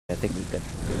I think we could.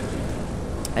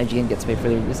 IGN gets paid for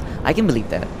their reviews. I can believe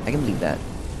that. I can believe that.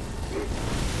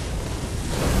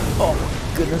 Oh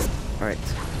my goodness. Alright.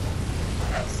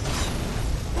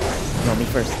 No, me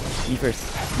first. Me first.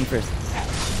 Me first.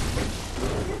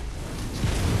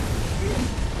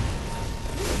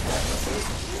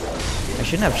 I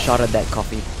shouldn't have shot at that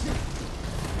coffee.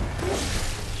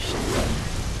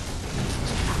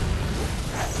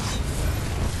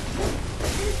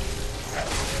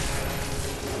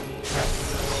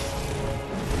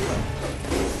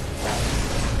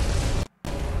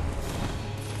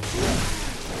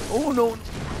 Oh no!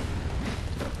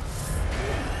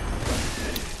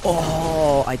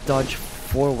 Oh, I dodged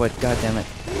forward. God damn it!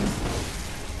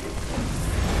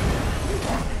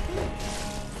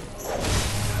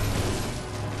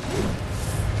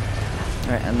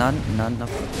 All right, and not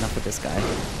enough with this guy.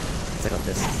 Let's check out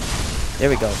this. There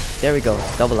we go. There we go.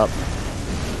 Double up.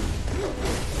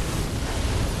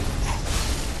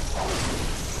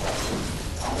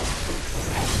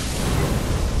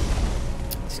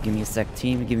 Just give me a sec,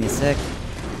 team. Give me a sec.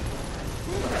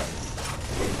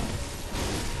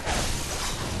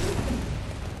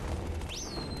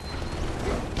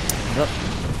 Yep.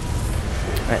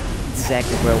 Alright,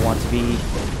 exactly where I want to be.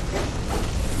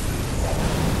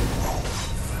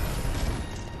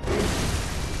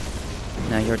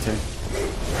 Now your turn.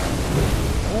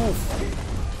 Oof.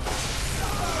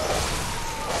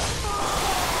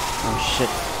 Oh shit,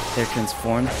 they're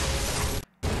transformed.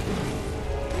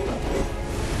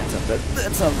 That's not good.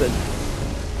 That's not good.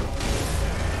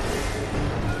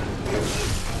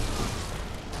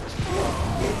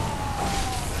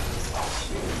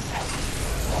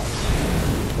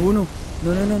 Oh no.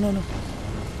 No, no, no, no, no.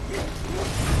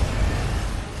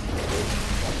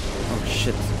 Oh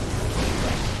shit.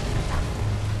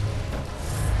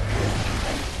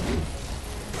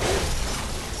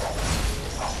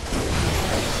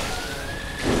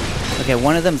 Okay,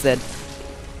 one of them's dead.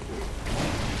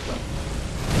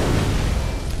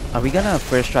 Are we gonna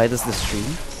first try this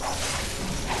stream?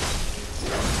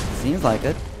 Seems like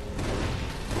it.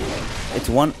 It's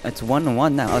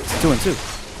 1-1 now. Oh, it's 2-2.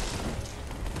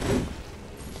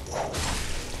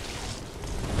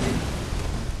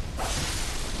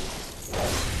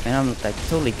 And I'm like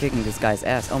totally kicking this guy's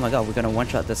ass. Oh my god, we're gonna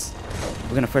one-shot this.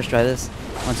 We're gonna first try this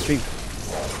on stream.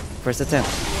 First attempt.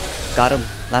 Got him.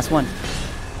 Last one.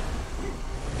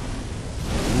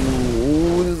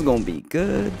 Ooh, this is gonna be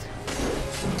good.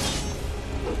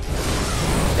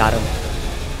 Got him.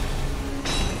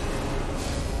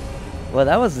 Well,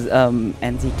 that was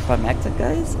anticlimactic,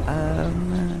 guys.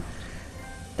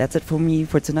 That's it for me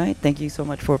for tonight. Thank you so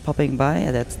much for popping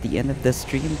by. That's the end of the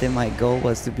stream. Then my goal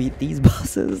was to beat these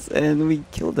bosses, and we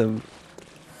killed them.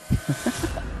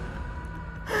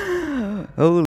 Holy